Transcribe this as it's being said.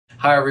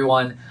Hi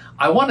everyone.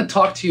 I want to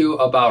talk to you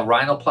about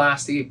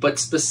rhinoplasty, but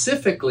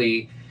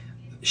specifically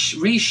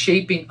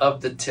reshaping of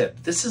the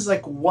tip. This is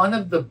like one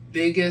of the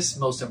biggest,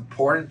 most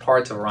important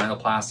parts of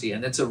rhinoplasty,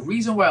 and it's a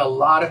reason why a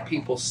lot of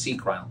people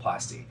seek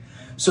rhinoplasty.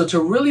 So to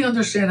really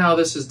understand how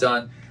this is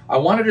done, I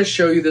wanted to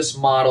show you this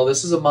model.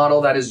 This is a model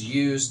that is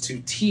used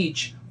to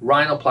teach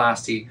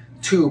rhinoplasty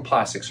to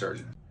plastic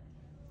surgeons.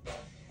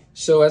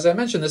 So as I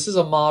mentioned, this is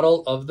a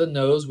model of the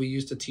nose we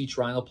use to teach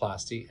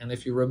rhinoplasty. And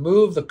if you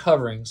remove the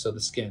covering, so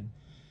the skin,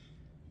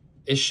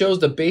 it shows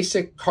the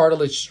basic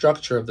cartilage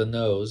structure of the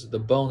nose. The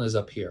bone is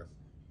up here.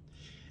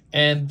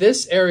 And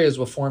this area is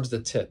what forms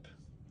the tip.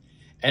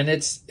 And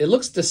it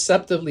looks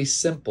deceptively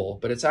simple,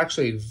 but it's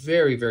actually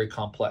very, very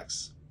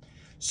complex.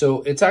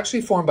 So it's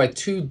actually formed by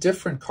two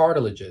different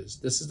cartilages.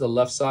 This is the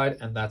left side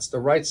and that's the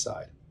right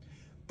side.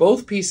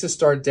 Both pieces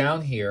start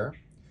down here.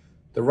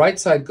 The right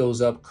side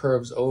goes up,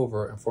 curves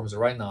over, and forms the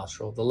right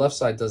nostril. The left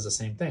side does the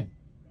same thing.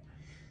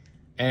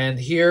 And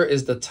here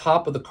is the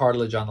top of the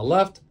cartilage on the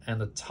left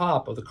and the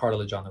top of the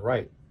cartilage on the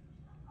right.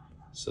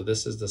 So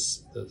this is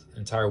the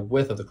entire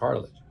width of the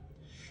cartilage.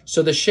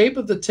 So the shape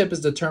of the tip is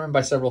determined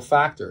by several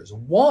factors.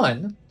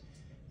 One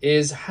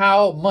is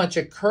how much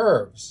it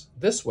curves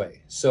this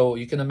way. So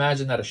you can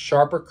imagine that a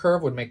sharper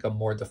curve would make a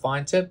more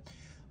defined tip.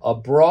 A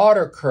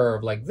broader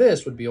curve like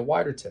this would be a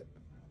wider tip.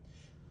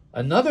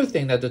 Another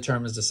thing that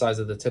determines the size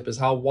of the tip is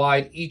how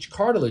wide each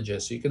cartilage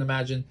is. So you can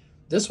imagine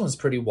this one's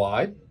pretty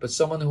wide, but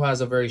someone who has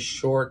a very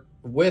short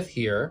width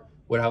here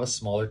would have a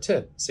smaller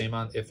tip. Same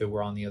on if it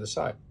were on the other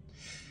side.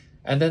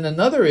 And then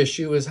another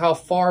issue is how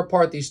far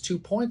apart these 2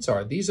 points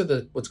are. These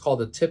are what's called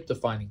the tip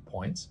defining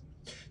points.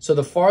 So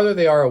the farther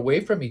they are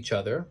away from each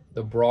other,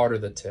 the broader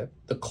the tip.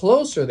 The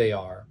closer they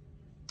are,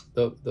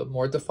 the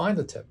more defined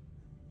the tip.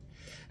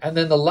 And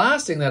then the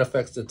last thing that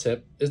affects the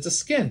tip is the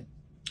skin.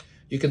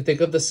 You can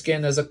think of the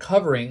skin as a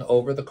covering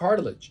over the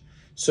cartilage.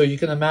 So you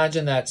can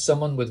imagine that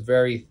someone with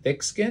very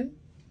thick skin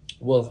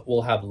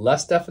will have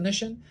less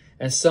definition,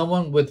 and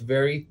someone with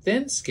very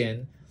thin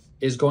skin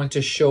is going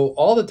to show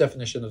all the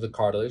definition of the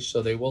cartilage,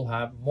 so they will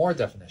have more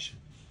definition.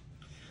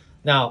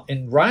 Now,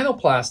 in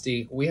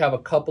rhinoplasty, we have a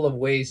couple of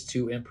ways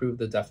to improve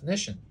the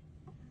definition.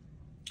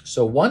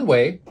 So one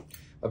way,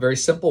 a very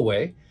simple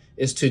way,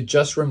 is to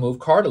just remove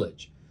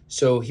cartilage.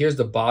 So here's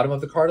the bottom of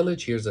the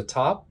cartilage, here's the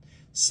top.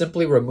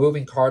 Simply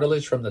removing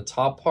cartilage from the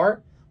top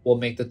part will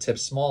make the tip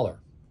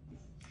smaller.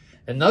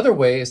 Another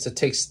way is to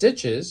take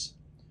stitches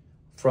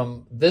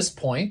from this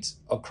point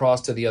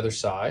across to the other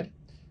side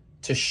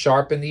to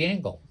sharpen the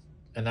angle.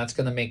 And that's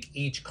going to make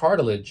each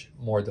cartilage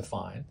more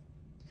defined.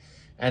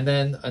 And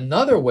then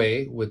another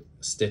way with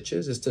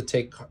stitches is to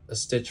take a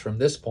stitch from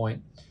this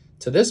point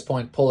to this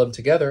point, pull them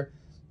together,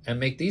 and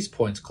make these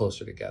points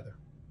closer together.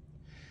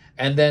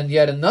 And then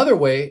yet another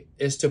way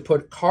is to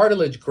put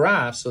cartilage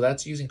grafts, so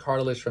that's using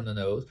cartilage from the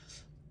nose,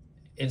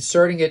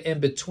 inserting it in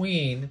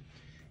between,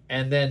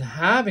 and then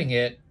having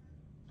it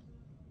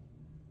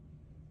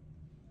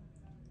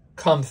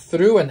come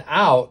through and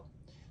out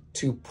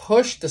to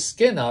push the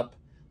skin up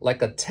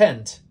like a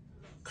tent,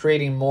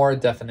 creating more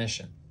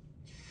definition.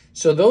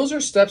 So those are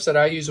steps that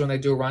I use when I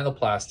do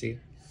rhinoplasty,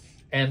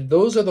 and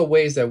those are the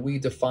ways that we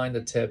define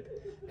the tip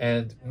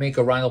and make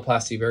a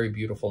rhinoplasty very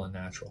beautiful and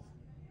natural.